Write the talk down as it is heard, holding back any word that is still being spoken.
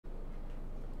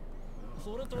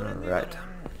Alright.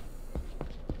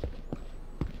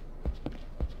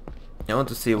 I want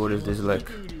to see what is this like.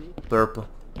 Purple.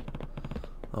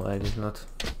 Oh, I guess not.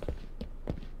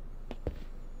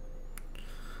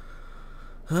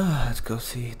 Let's go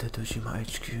see the Dojima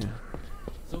HQ.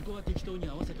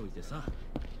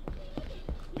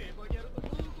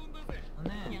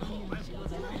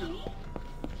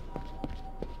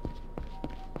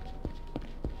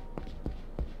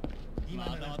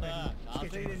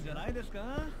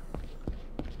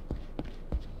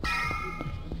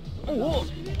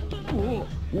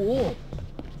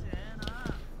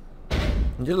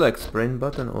 Is it like sprint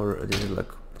button or is it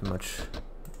like too much?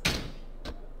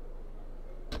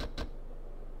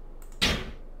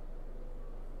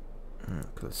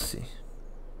 Let's see.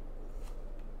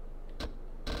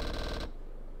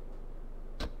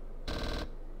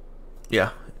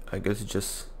 Yeah, I guess it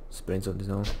just sprints on its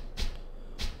own.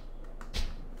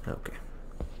 Okay.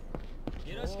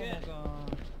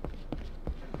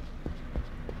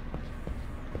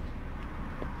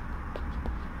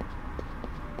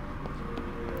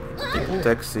 Take a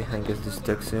taxi. I guess this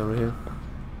taxi over here.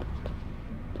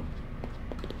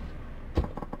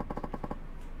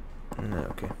 No,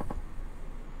 okay.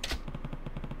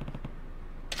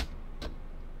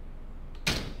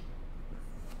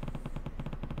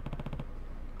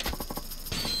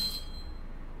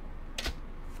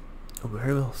 Oh,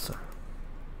 very well, sir.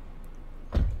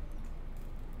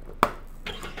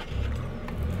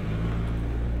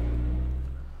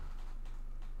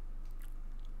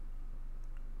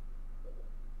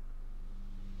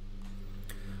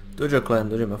 Dojo clan,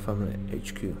 Dojima family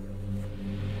HQ.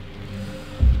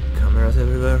 Cameras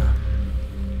everywhere.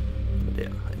 But yeah,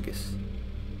 I guess.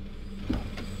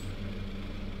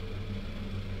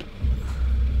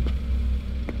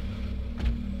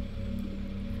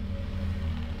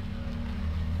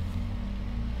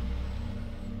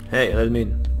 Hey, let me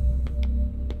in.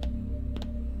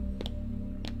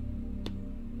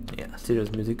 Yeah,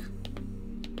 serious music,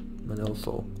 but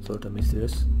also sort of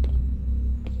mysterious.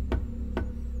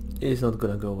 It's not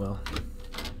gonna go well.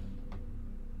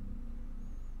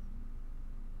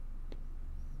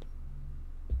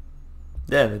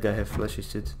 Damn, the guy has flashy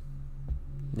shit.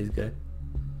 This guy.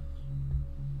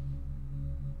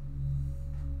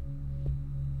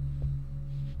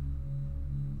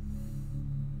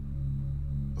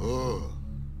 Oh,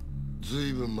 ず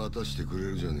いぶん待たしてく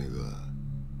れるじゃね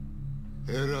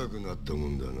えか。偉くなったも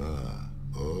んだな。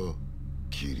おう、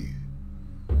キリ。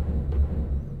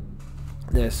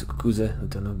Yes, Yakuza,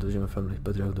 lieutenant of Dojima family,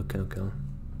 patriarch of Kenokan.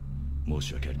 申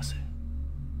し訳ありません。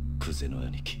クゼの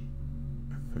兄貴。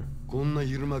こんな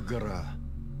昼間から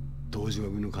東島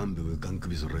組の幹部がガン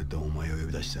首揃えてお前を呼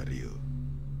び出した理由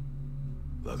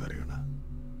わかるよな。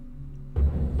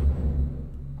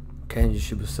Kenji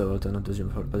Shibusawa, lieutenant of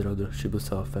Dojima family, patriarch of the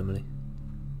Shibusawa family.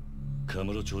 カ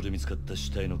ムロ町で見つかった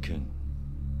死体の件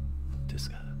です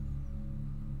が。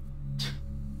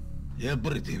やっぱ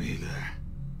りてめえか。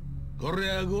こり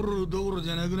ゃゴロどころ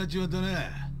じゃなくなっちまったな。な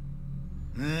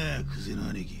あ、クゼの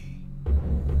兄貴。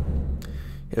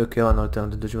Hiroki Wano,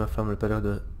 lieutenant of the Dojima family, patriarch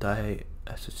of the Taihei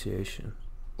Association.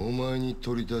 お前に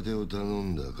取り立てを頼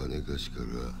んだ金貸しから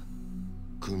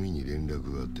組に連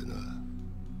絡があってな。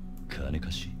金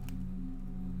貸し？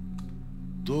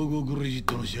東郷クレジッ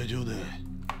トの社長だ。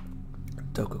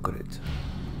Toko Credit.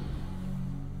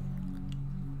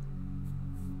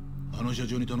 あの社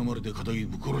長に頼まれて仇ぶ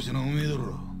っ殺したのはおめえだ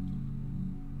ろ。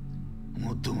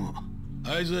もっとも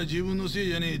あいつは自分のせい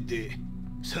じゃねえって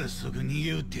早速逃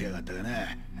げ打ってやがったがな。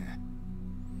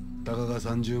たかが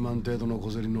30万程度の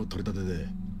小競りの取り立てで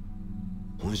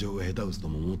本性が下手打つと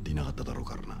も思っていなかっただろう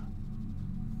からな。は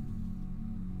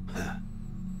あ、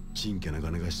ちんけな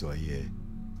金貸しとはいえ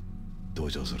同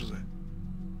情するぜ。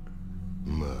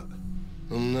まあ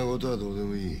そんなことはどうで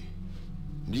もいい。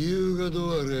理由がど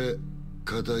うあれ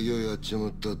仇をやっちま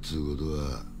ったっつうこと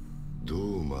はど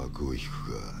う幕を引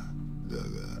くかだが。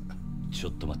ちょ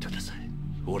っと待ってください。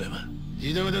俺は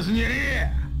ジタバタすんじゃね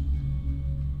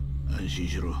え。安心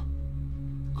しろ。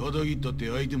仇ったって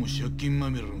相手も借金ま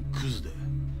みれのクズだ。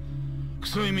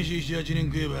臭い飯7、8年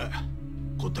食えば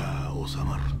事は収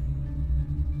まる。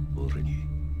俺に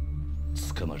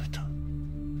捕まれた。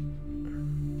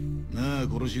なあ、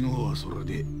殺しの方はそれ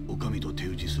でお上と手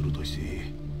打ちするとし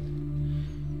て、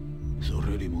そ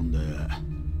れより問題は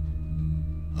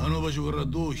あの場所から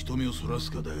どう人目をそらす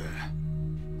かだが。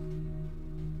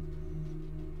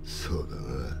そうだな。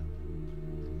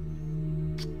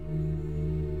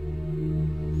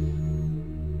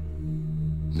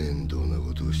面倒な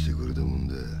ことをしてくれたもん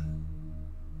だ。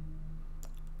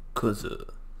Kuzu.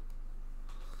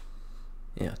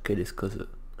 Yeah, kid is Kuzu.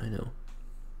 I know.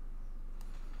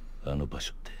 あの場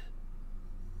所って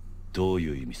どう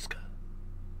いう意味っすか？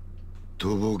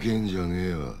とぼけんじゃね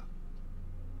えわ。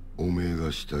おめえ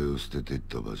が死体を捨ててっ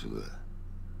た場所だ。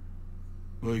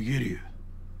おいゲリュウ、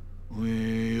おめ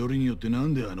えよりによってな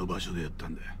んであの場所でやった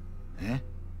んだ？え？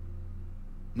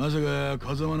まさか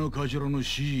風間の頭の指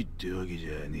示ってわけじ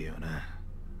ゃねえよな。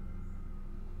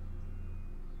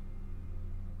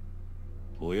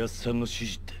おやっさんの指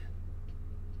示って、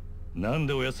なん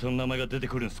でおやっさんの名前が出て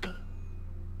くるんすか？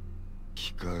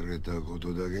聞かれたこ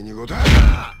とだけに答え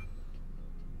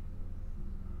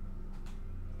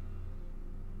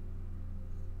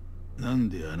ろ。なん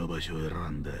であの場所を選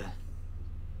んだ？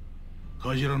頭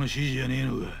の指示じゃねえ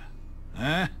のか？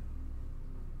あ？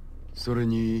それ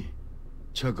に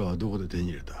チャカはどこで手に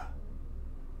入れた？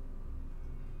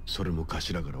それも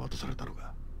頭から渡されたの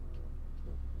か？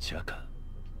チャカ、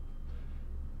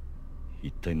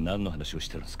一体何の話をし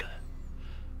てるんですか？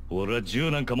俺は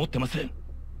銃なんか持ってません。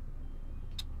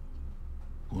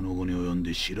この後に及ん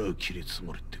で白を切りつ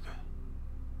もりってか？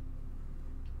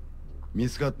見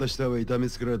つかった死体は痛め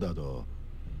つけられた後、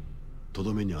と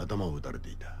どめに頭を撃たれて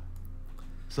いた。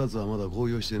殺はまだ公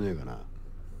表してねえかな？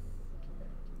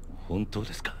本当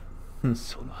ですか？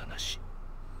その話。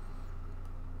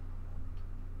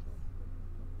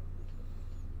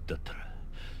だったら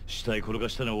死体転が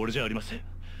したのは俺じゃありません。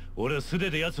俺は素手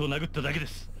で奴を殴っただけで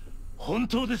す。本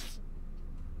当です。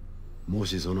も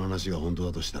しその話が本当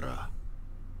だとしたら、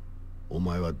お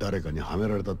前は誰かにはめ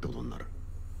られたってことになる。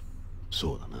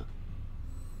そうだな。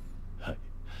はい。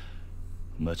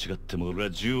間違っても俺は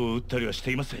銃を撃ったりはし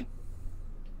ていません。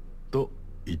と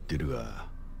言ってるが、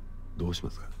どうし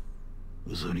ますか？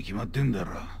嘘に決まってんだ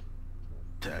ろ。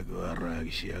たくわら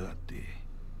ぎしやがって。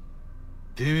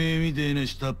てめえみたいな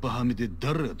下っ端はめて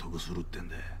誰が得するってん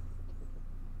だ？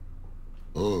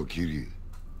おうキリ、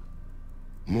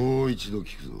もう一度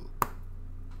聞くぞ。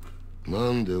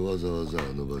なんでわざわざ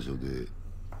あの場所で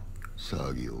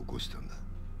騒ぎを起こしたんだ？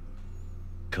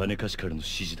金貸しからの指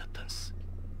示だったんです。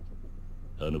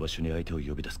あの場所に相手を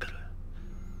呼び出すから、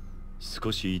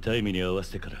少し痛い目に遭わ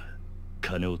せてから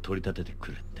金を取り立てて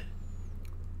くれって。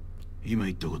今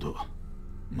言ったこと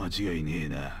間違いねえ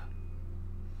な。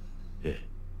ええ。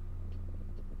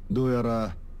どうや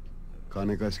ら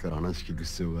金貸しから話聞く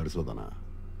必要がありそうだな。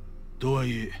とは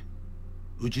いえ、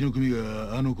うちの組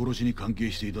があの殺しに関係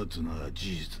していたっつうのは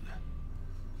事実だ。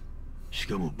し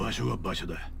かも場所が場所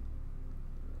だ。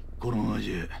このまま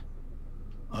じゃ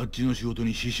あっちの仕事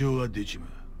に支障が出ちまう。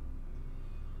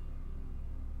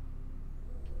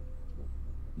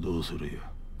どうするよ、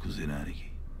クゼな兄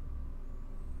貴。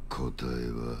答え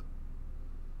は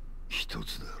一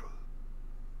つだろ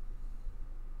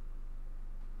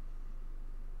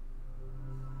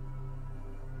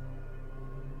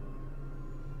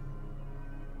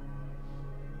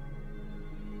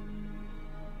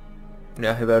う。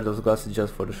Yeah, he wear those glasses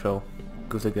just for the show.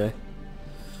 Who's the guy?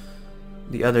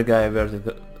 The other guy wears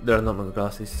their normal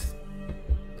glasses.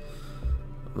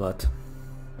 But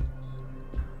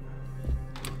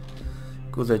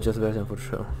Kuza just wears them for the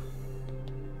show.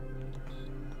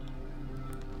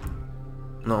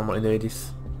 Normal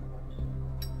ladies.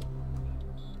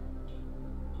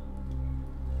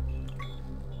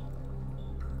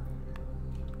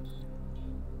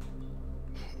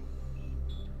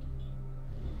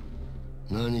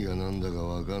何が何だか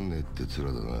わかんねえって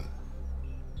面だな。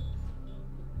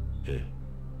え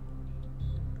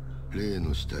え。例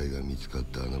の死体が見つかっ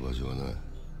たあの場所はな、あ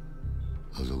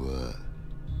そこは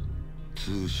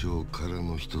通称空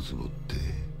の一坪っ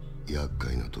て厄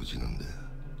介な土地なんだよ。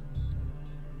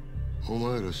お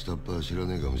前ら下っ端は知ら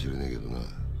ねえかもしれねえけどな、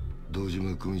堂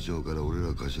島組長から俺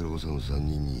ら頭補佐の3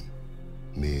人に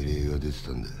命令が出て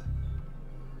たんだ。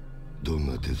どん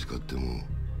な手使っても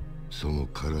その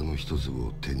空の一坪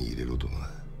を手に入れろとな。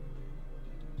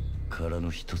空の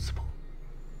一坪。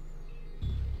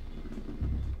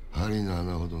針の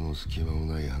穴ほどの隙間も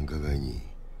ない繁華街に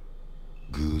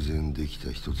偶然でき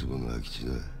た一坪の空き地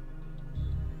だ。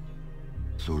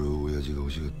それを親父が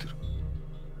欲しがってる。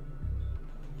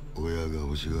親が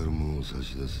欲しがるものを差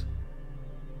し出す。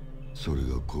それ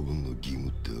が子分の義務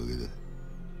ってわけだ。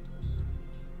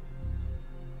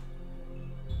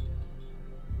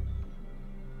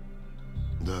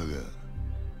だが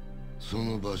そ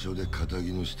の場所で堅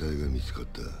気の死体が見つかっ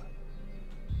た。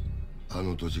あ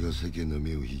の土地が世間の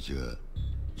目を引いちゃ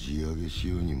地上げし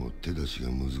ようにも手出しが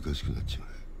難しくなっちまう。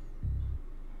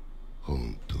ほ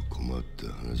んと困った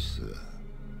話さ。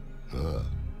なあ。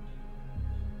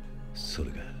そ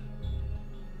れが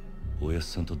おやっ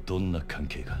さんとどんな関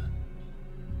係が？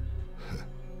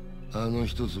あの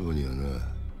一坪にはな、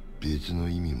別の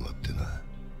意味もあってな。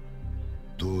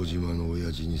堂島の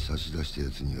親父に差し出した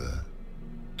やつには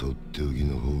とっておき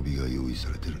の褒美が用意さ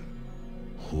れてる。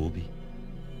褒美？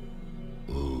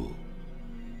おう、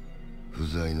不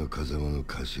在の風間の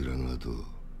頭の後、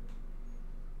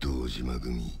堂島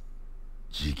組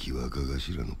次期若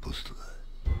頭のポストだ。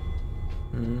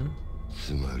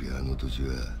つまりあの土地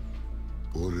は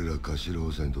俺ら頭補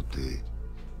佐にとって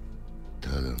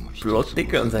ただの一つの Plot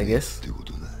thickens, I guess. ってこ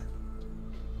とだ。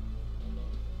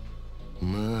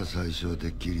まあ最初はて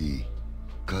っきり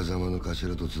風間の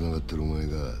頭と繋がってるお前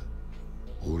が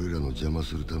俺らの邪魔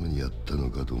するためにやったの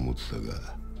かと思ってた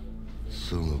が、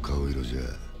その顔色じゃ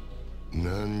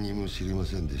何にも知りま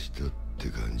せんでしたって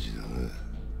感じだな。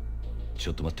ち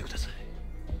ょっと待ってください。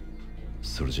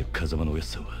それじゃ風間のおやっ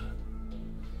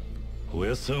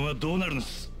さんはどうなるんで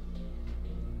す？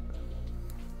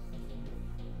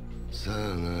さあ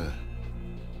な。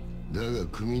だが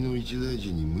組の一大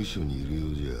事に無所にいるよ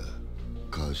うじゃ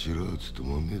頭は務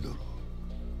まんねえだろ。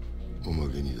おま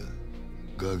けにだ、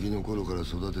ガキの頃から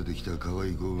育ててきた可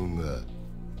愛い子分が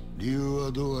理由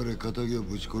はどうあれ仇を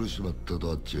ぶち殺しちまった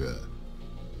とあっちゃ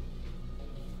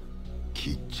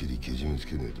きっちりけじめつ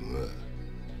けねえとな。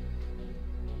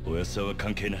おやっさんは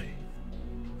関係ない。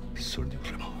それで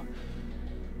俺も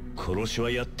殺しは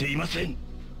やっていません。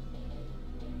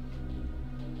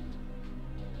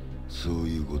そう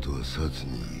いうことはサツ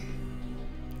に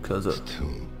Yakuza. で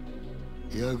も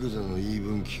ヤクザの言い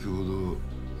分聞くほ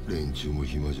ど連中も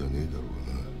暇じゃねえだろ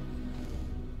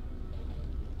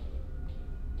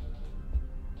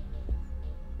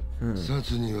うな。サ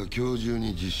ツには今日中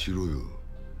に実施しろよ。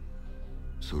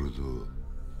それと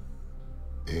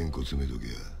縁故詰めとけ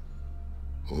や。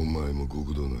お前も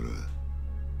極道なら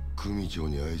組長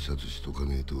に挨拶しとか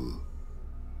ねえと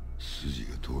筋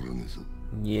が通らねえぞ。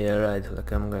Yeah, right,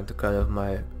 like I'm going to cut off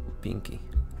my pinky.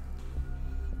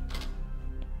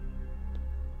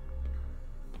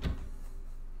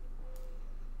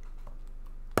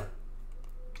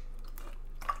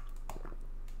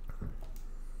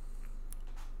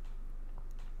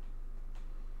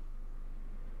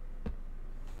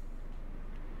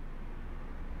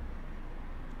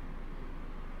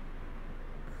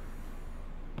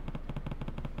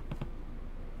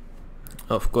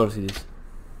 Of course it is.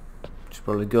 Should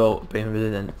probably go pay him a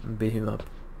visit and beat him up.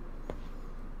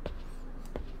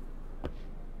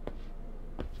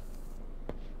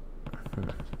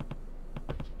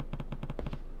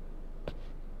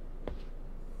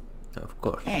 Of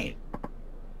course. Hey.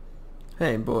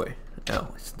 Hey boy. Oh,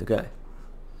 it's the guy.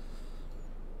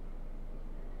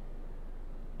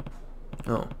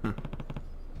 Oh,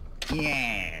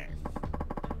 Yeah.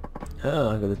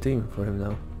 Oh, I got a team for him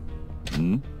now.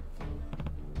 Hmm?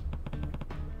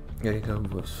 Getting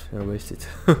combos, you're wasted.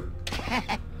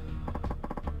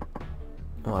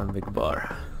 One big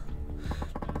bar.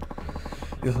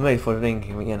 It was made for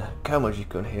drinking again.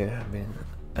 Kamajikon here, I've been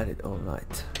at it all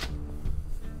night.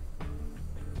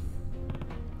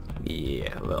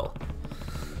 Yeah, well.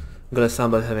 Glad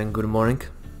somebody having a good morning.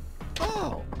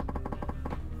 Oh.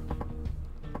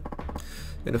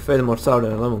 You're a fade more sour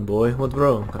than a lemon, boy. What's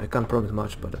wrong? I can't promise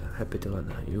much, but I'm happy to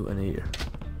lend you an ear.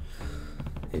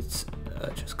 It's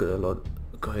just got a lot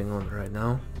going on right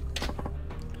now.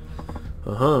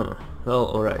 Well,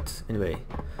 alright. Anyway,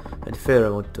 at fair I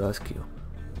wanted to ask you.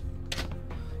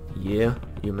 Yeah,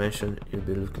 you mentioned you'll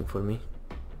be looking for me.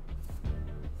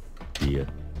 Yeah.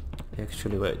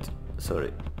 Actually, wait.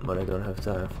 Sorry, but I don't have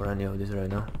time for any of this right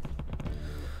now.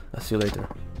 I'll see you later.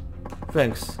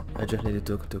 Thanks. I just need to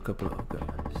talk to a couple of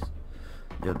guys.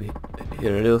 They'll be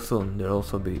here real soon. They'll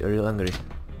also be real angry.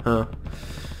 Huh?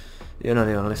 You're not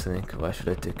even listening. Why should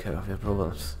I take care of your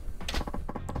problems?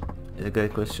 It's a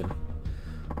great question.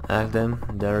 Ask them.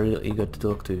 They're real eager to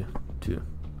talk to you, too.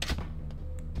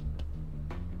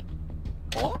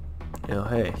 Oh? Oh,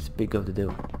 hey, speak of the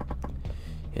devil.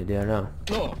 Here they are now.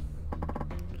 No.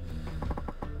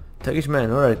 Turkish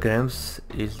man, alright, Gramps.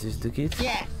 Is this the kid?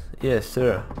 Yes. Yes,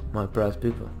 sir. My proud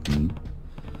people. Hmm?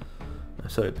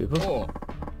 Sorry, people. Oh.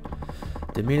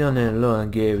 The millionaire loan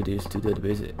gave this to that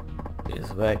visit.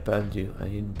 Is way past due. I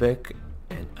need back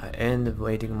and I end up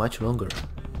waiting much longer.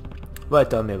 Why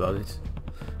tell me about it?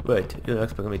 Wait, you don't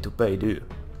expect me to pay, do you?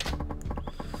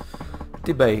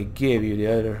 Tip I gave you the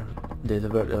other days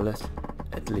of worth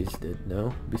at least that,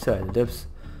 no? Besides, the depths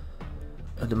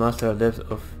of the master depths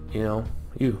of,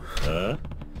 you. Huh?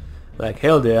 Like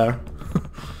hell they are.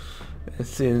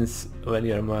 Since when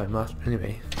you're my master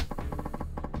anyway.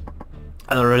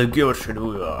 I don't really give a shit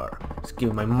who you are. Just give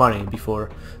me my money before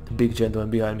the big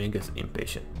gentleman behind me gets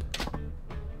impatient.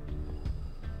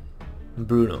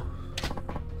 Bruno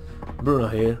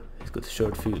here, he's got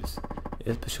short fuse,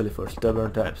 especially for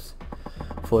stubborn types.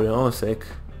 For your own sake,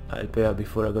 I'll pay up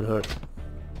before I got hurt.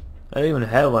 I don't even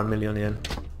have 1 million yen.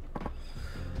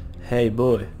 Hey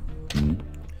boy.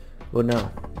 What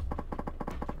now?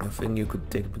 You think you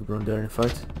could take Big Brother in a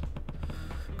fight?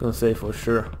 Can't say for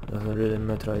sure. Doesn't really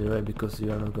matter either way because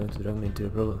you are not going to drag me into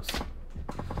your problems.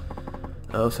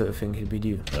 I also think he'll beat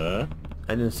you. I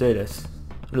didn't say that.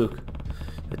 Look,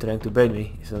 you're trying to bait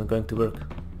me. It's not going to work.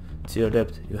 It's your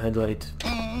debt. You handle it.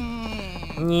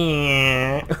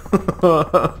 Yeah.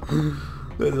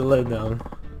 There's a letdown.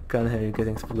 Can't have you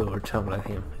getting split over chum like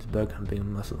him. His back and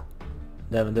being muscle.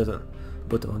 Damn doesn't.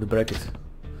 Bottom of the bracket.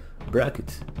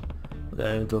 Bracket? What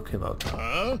are you talking about?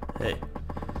 Hey.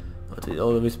 What is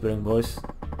all the whispering, boys?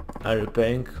 Are you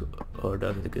paying or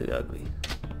does it get ugly?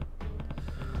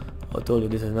 I told you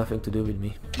this has nothing to do with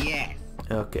me. Yes.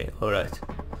 Okay, alright.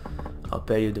 I'll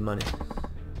pay you the money.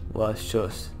 Wise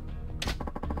choice.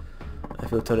 I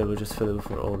feel terrible just fell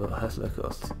for all the hassle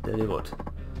cost. Tell you what.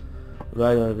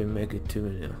 Why don't we make it 2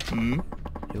 million?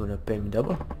 You wanna pay me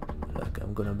double? Like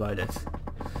I'm gonna buy that.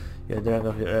 You're drunk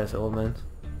off your ass, old man.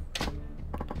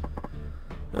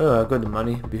 Oh, I got the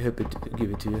money. Be happy to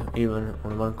give it to you, even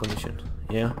on one condition.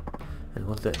 Yeah? And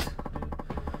what's that?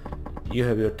 You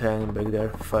have your tang back there.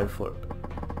 Fight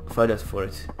us for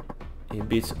it. He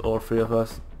beats all 3 of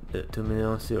us. The 2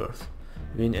 million is yours.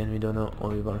 Win and we don't know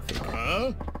only one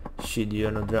thing. Shit,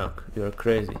 you're not drunk. You're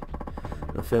crazy.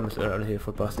 No famous around here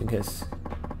for passing heads.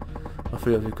 All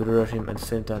 3 of you could rush him at the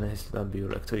same time and he'll slap you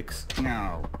like twigs.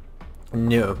 No.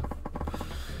 No.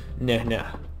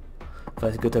 Nah.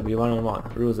 Fight's gotta be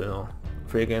 1-on-1, rules and all.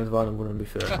 3 against 1 wouldn't be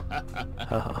fair.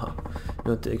 Hahaha.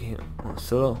 You're not taking him on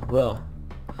solo? Well.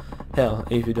 Hell,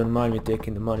 if you don't mind me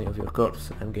taking the money of your corpse,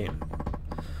 I'm game.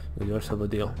 With yourself a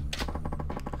deal.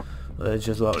 Well, that's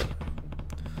just lovely.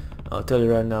 I'll tell you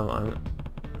right now, I'm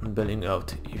bailing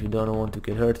out. If you don't want to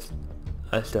get hurt,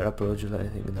 I'll start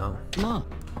apologizing now. No.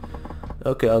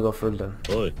 Okay, I'll go first then.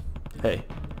 Oi. Hey,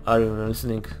 are you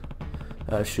listening?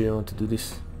 I sure you want to do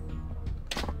this.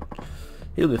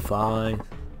 He'll be fine.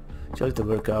 Just a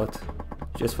workout.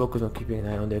 Just focus on keeping an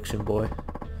eye on the action, boy.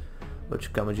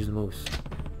 Watch Kamaji's moves.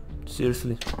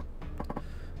 Seriously.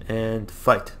 And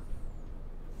fight.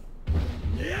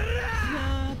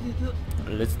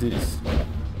 Let's do this.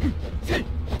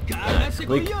 Nice,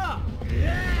 quick. Yeah,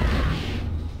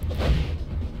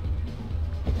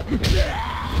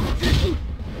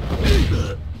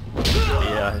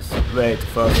 it's way too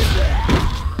fast.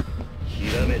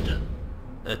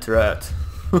 That's right.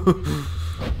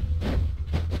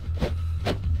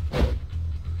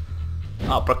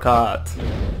 Uppercut.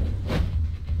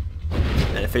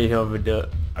 And finish him with the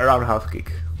roundhouse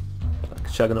kick.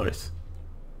 Like Chuck Norris.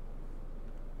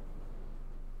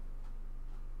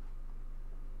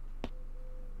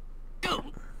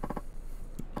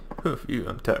 Phew,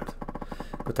 I'm tired.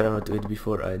 But I want to eat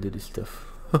before I do this stuff.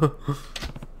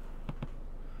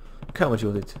 How much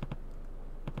was it?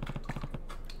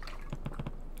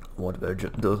 What were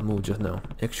those moves just now?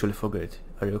 Actually forget it.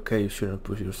 Are you okay? You shouldn't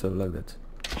push yourself like that.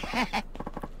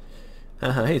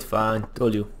 Haha, he's fine.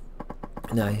 Told you.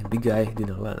 Nah, big guy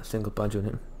didn't land a single punch on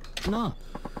him. No.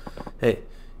 Hey,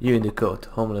 you in the coat,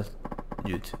 homeless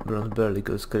dude. Bronze barely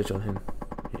got a scratch on him.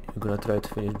 You gonna try to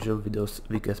finish the job with those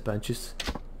weak ass punches?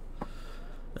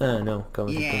 No, come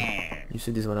on. Yeah. You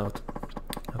see this one out.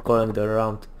 I'm calling the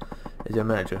around as your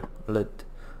manager. Let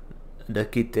the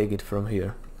kid take it from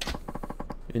here.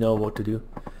 You know what to do,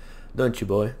 don't you,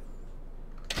 boy?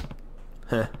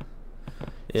 Huh.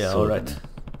 Yeah, alright.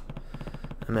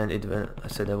 I meant it when I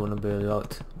said I wouldn't bail you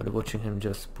out, but watching him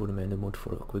just put me in the mood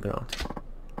for a quick round.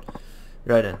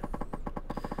 Right then.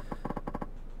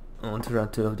 On to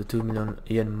round 2 of the 2 million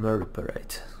yen murder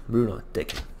parade. Bruno,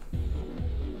 take it.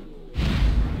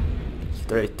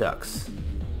 Straight tax.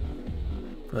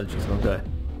 Well, just one guy.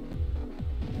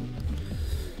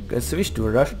 Can switch to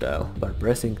rush style by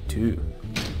pressing 2.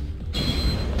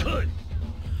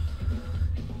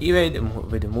 Evade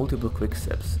with the multiple quick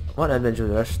steps. One advantage of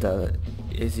the rush style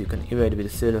is you can evade with a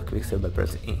single quick step by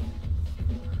pressing E.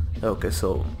 Okay,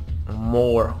 so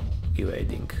more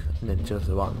evading than just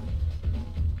one.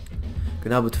 You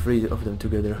can now put 3 of them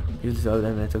together. Use this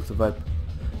other attack to wipe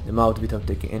them out without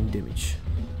taking any damage.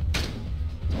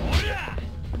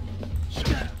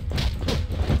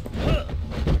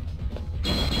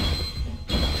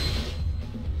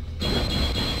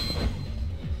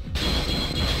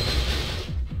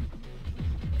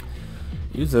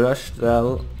 Use a rush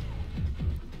style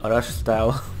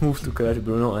move to crush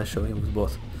Bruno and show him who's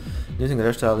boss. Using a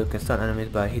rush style you can stun enemies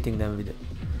by hitting them with a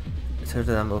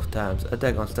certain number of times.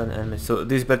 Attack on stun enemies, so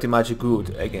this is pretty much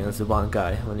good against one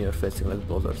guy when you're facing like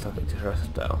boss or stuff like this rush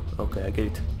style. Okay, I get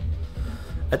it.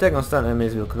 Attack on stun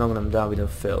enemies will knock them down without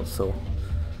fail, so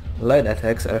light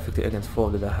attacks are effective against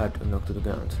foes that are hard to knock to the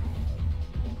ground.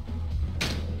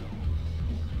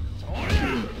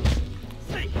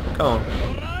 Come on.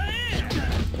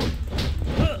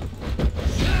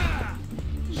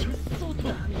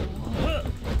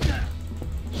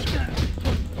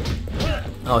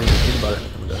 Oh, he's bad.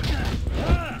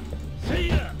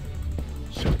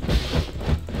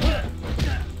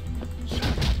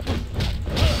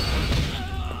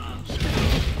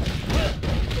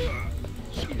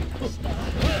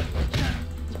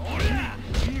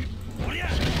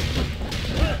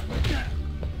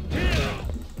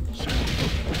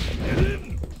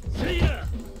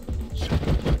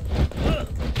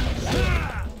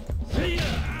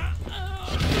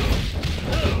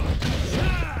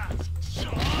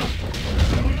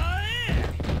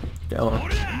 Come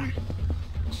on.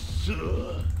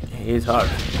 He's hard.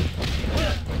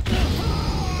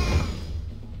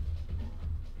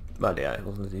 But yeah, it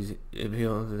wasn't easy. If he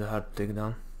wasn't hard to take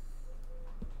down.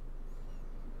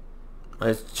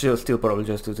 It's still probably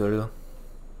just tutorial.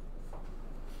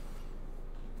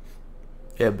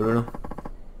 Yeah, Bruno.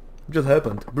 What just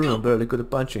happened? Bruno barely could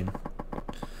punch in.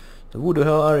 So who the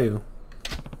hell are you?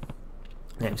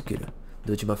 Name's Kira.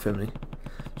 Dojima family.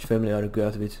 Which family are you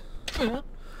guys with?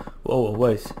 Whoa,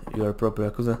 wait, you are a proper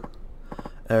Yakuza?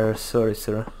 Sorry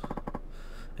sir.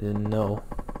 I didn't know.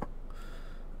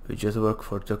 We just work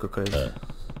for Toko Credit.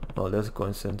 Oh, that's a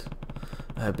coincidence.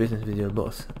 I have business with your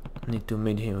boss. Need to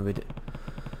meet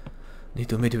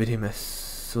with him as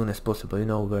soon as possible. You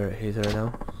know where he is right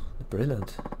now? The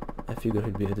president? I figured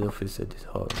he'd be at the office at this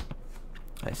hour.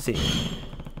 I see.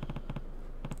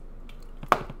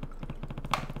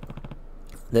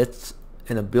 That's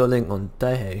in a building on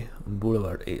Taihei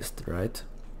Boulevard East, right?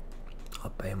 I'll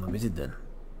pay him a visit then.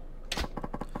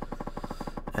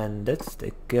 And let's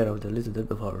take care of the little debt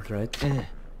of ours, right?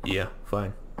 Yeah,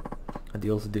 fine. A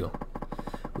deal's a deal.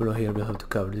 We don't here will have to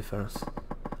cover the difference.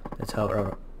 That's how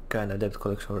our kinda debt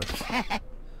collection works.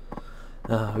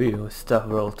 We stuff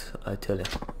world, I tell ya.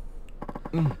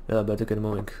 Well, I better get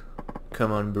moving.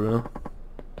 Come on, Bruno.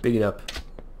 Pick it up.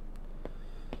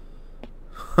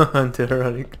 They're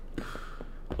running.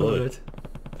 What?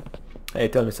 Hey,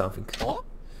 tell me something.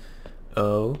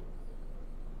 Oh?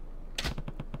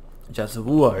 Just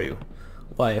who are you?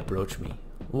 Why approach me?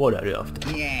 What are you after?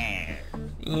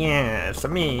 Yes,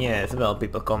 me, yes. Well,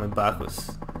 people call me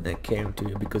Bacchus. I came to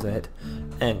you because I had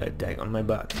anger tag on my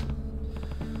back.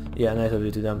 Yeah, nice of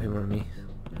you to dump him on me.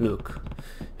 Look,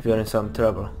 if you're in some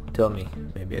trouble, tell me.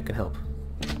 Maybe I can help.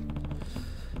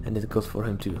 And it goes for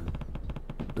him too.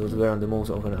 Those weren't the moves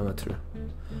of an amateur.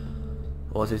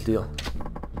 What's his deal?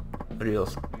 Real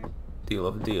deal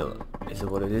of deal. Is it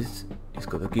what it is? It's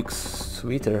got a kick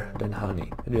sweeter than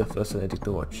honey. Real fascinating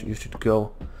to watch. You should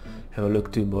go have a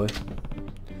look too, boy.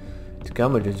 It's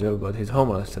Cambridge's job, but he's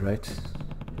homeless, right?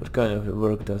 What kind of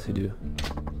work does he do?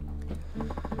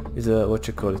 He's a, what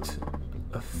you call it,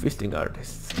 a fisting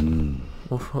artist.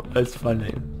 Oh, that's fun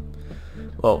name.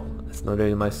 Well, that's not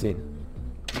really my scene.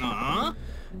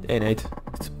 Hey Nate,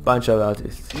 it's a bunch of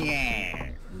artists.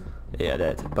 Yeah,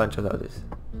 that's a bunch of artists.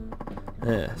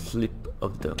 Slip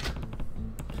of the tongue.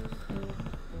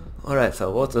 Alright, so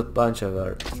what's a bunch of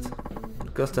artists? The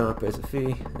customer pays a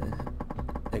fee, and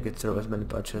they can throw as many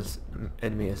punches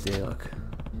at me as they like.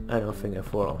 I don't think I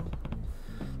follow.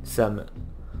 Some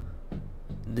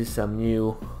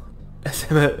new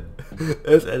SNL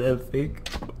thing?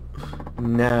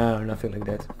 No, nothing like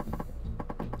that.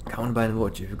 Come on by and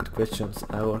watch if you got questions.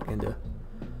 I work in the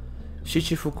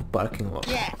Shichifuku parking lot.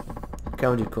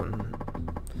 Kanji-kun.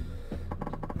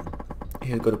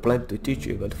 He's got a plan to teach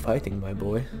you about fighting, my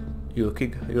boy. You'll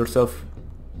kick yourself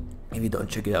if you don't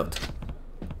check it out.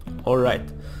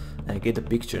 Alright, I get the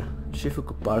picture.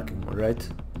 Shichifuku parking, alright?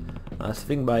 I'll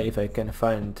swing by if I can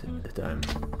find the time.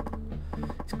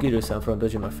 It's Kiryu-san from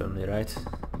Dojima family, right?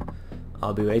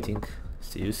 I'll be waiting.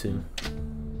 See you soon.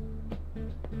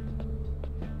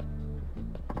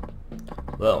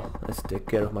 Well, let's take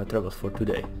care of my troubles for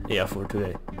today. Yeah, for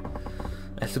today.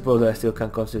 I suppose I still can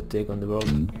consider take on the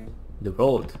world. The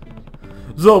world?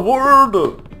 The world!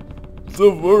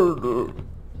 The world!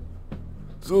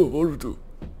 The world!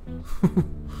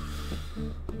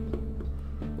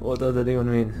 What does that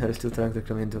even mean? Are you still trying to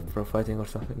come into pro fighting or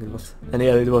something? It was... And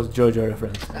yeah, it was JoJo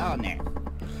reference.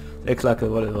 Exactly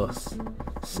what it was.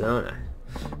 So nice.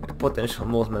 The potential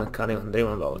movement can't even dream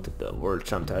about it. The world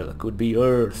champ title could be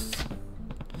yours.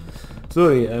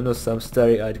 Sorry, I'm not some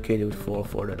starry-eyed kid who'd fall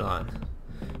for that line.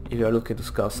 If you're looking to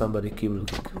scout somebody, keep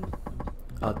looking.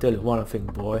 I'll tell you one thing,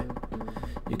 boy.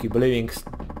 You keep believing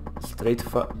straight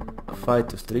fight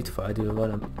to street fight, you'll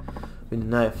wanna with a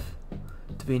knife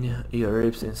between your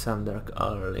ribs in some dark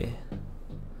alley.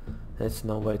 That's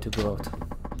no way to go out.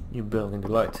 You belong in the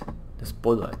light, the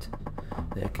spotlight.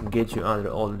 They can get you under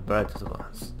all the brightest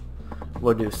ones.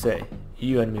 What do you say?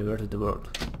 You and me versus the world.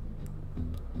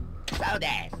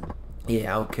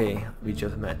 Yeah, okay, we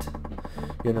just met.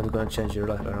 You're not gonna change your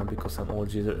life around because some old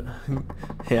geezer.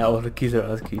 Yeah, all the kids are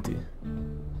as kitty.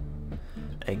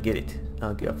 I get it.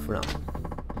 I'll give up for now.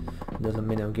 Doesn't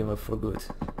mean I'll give up for good.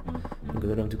 You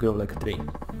got room to grow like a tree.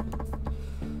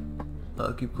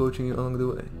 I'll keep coaching you along the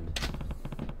way.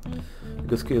 You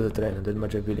got skills as a trainer, that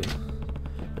much I believe.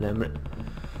 And I'm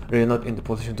really not in the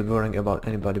position to be worrying about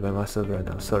anybody by myself right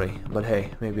now, sorry. But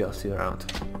hey, maybe I'll see you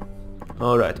around.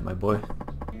 Alright, my boy.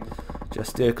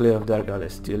 Just steer clear of dark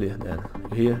alleys till you then.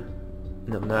 You hear?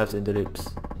 No knives in the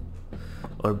ribs.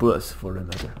 Or bullets for that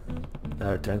matter.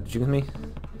 Are you trying to jinx me?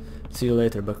 See you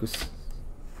later, Bacchus.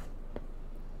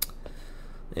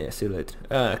 Yeah, see you later.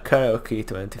 Karaoke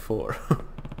 24.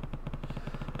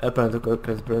 Apparently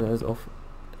Cock's brother is off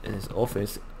in his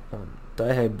office on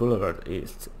Taihei Boulevard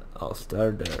East. I'll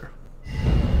start there.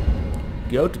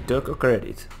 Go to Toko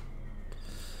Credit.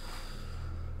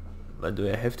 What do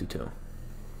I have to do?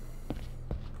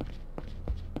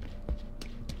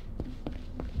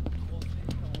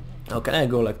 Oh, can I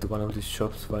go like to one of these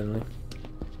shops finally?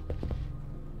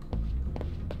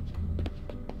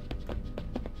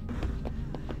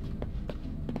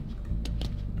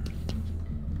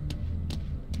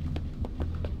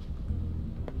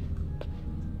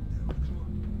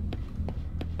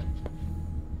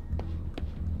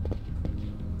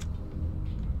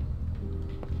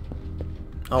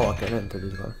 Oh, I can enter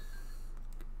this one.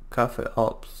 Cafe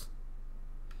Alps.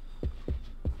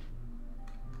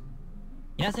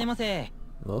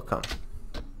 Welcome.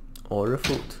 Order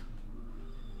food.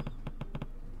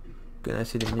 Can I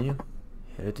see the menu?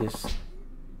 Here it is.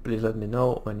 Please let me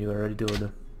know when you are ready to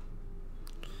order.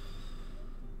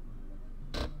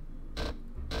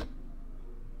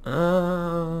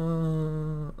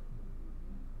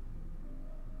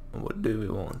 What do we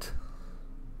want?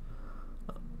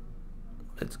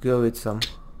 Let's go with some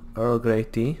Earl Grey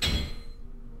tea.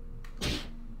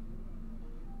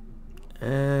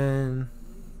 And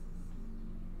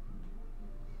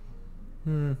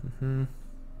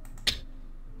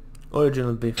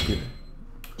original beef curry.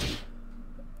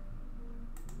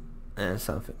 And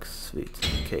something sweet.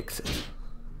 Cake set.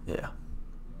 Yeah.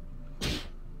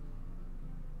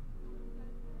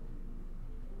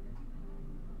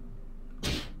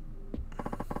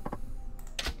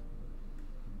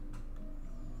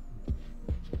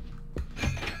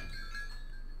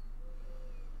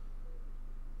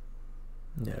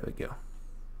 There we go.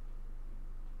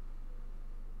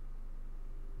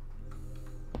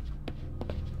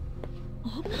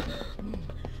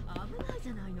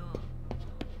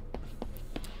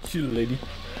 Chill, lady.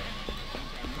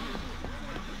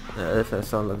 That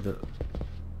sounds like the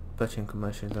pachinko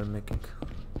machines are making.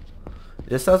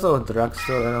 There's also a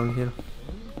drugstore around here.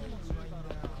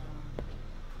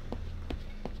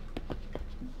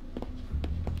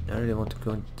 I really want to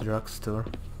go to the drugstore.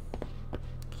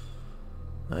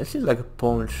 It seems like a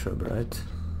pawn shop, right?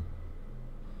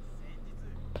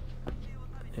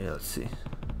 Yeah, let's see.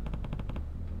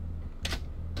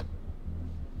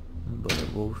 Butter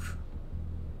wash.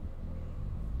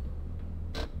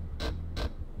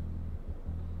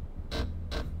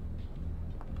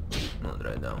 Not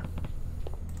right now.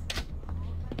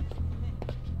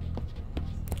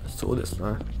 So this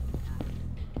now.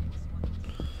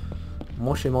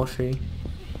 Moshi moshi.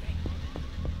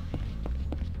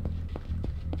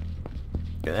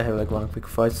 Can I have like one quick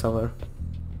fight somewhere?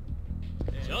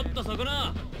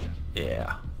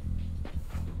 Yeah.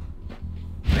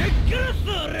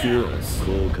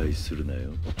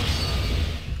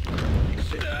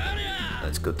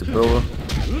 Let's go to Brawler.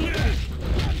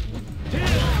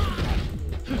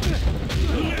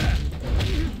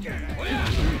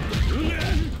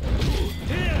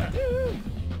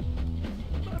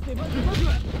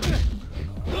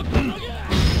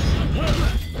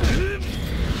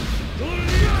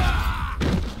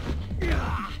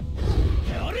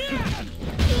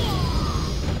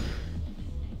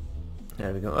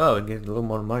 There we go. Oh, we get a little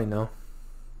more money now.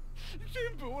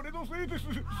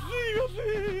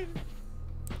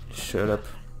 Shut up.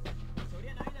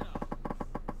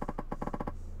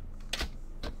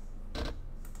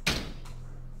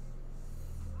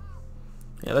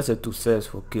 Yeah, let's have 2 sales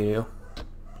for Kiryu.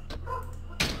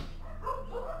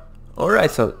 Alright,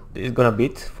 so this is gonna be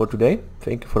it for today.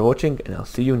 Thank you for watching and I'll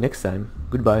see you next time.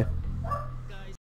 Goodbye.